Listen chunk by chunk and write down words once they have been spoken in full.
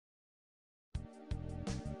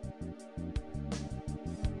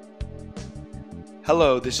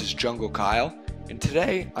Hello, this is Jungle Kyle, and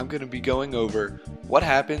today I'm going to be going over what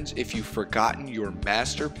happens if you've forgotten your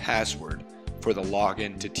master password for the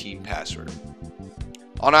login to TeamPassword.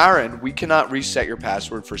 On our end, we cannot reset your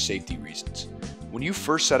password for safety reasons. When you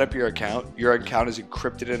first set up your account is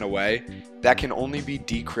encrypted in a way that can only be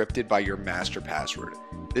decrypted by your master password.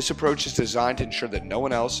 This approach is designed to ensure that no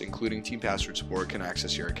one else, including TeamPassword support, can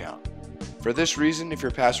access your account. For this reason, if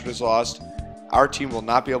your password is lost, our team will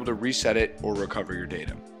not be able to reset it or recover your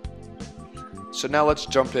data. So now let's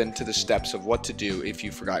jump into the steps of what to do if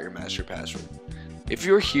you forgot your master password. If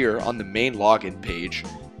you're here on the main login page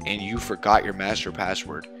and you forgot your master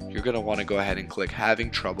password, you're going to want to go ahead and click having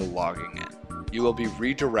trouble logging in. You will be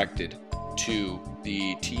redirected to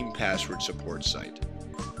the TeamPassword support site.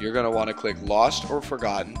 You're going to want to click lost or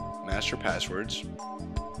forgotten master passwords.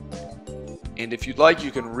 And if you'd like,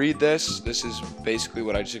 you can read this. This is basically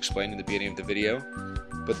what I just explained in the beginning of the video.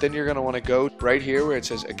 But then you're going to want to go right here where it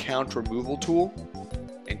says account removal tool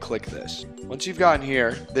and click this. Once you've gotten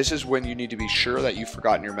here, this is when you need to be sure that you've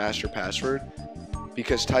forgotten your master password,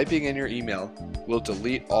 because typing in your email will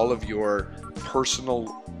delete all of your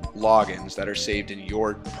personal logins that are saved in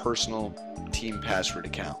your personal TeamPassword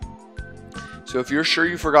account. So if you're sure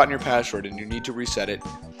you've forgotten your password and you need to reset it,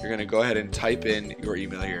 you're going to go ahead and type in your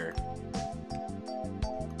email here.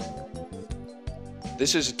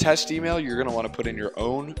 This is a test email. You're going to want to put in your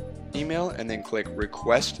own email and then click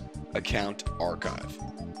Request Account Archive.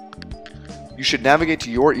 You should navigate to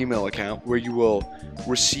your email account where you will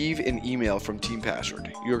receive an email from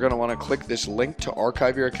TeamPassword. You're going to want to click this link to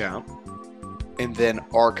archive your account and then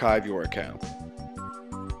archive your account.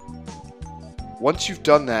 Once you've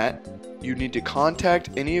done that, you need to contact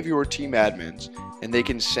any of your team admins and they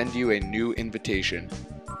can send you a new invitation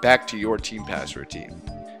back to your TeamPassword team.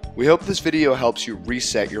 We hope this video helps you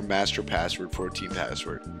reset your master password for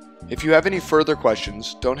TeamPassword. If you have any further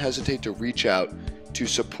questions, don't hesitate to reach out to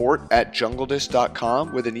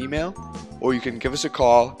support@jungledisc.com with an email, or you can give us a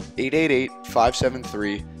call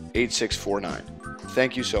 888-573-8649.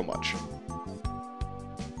 Thank you so much.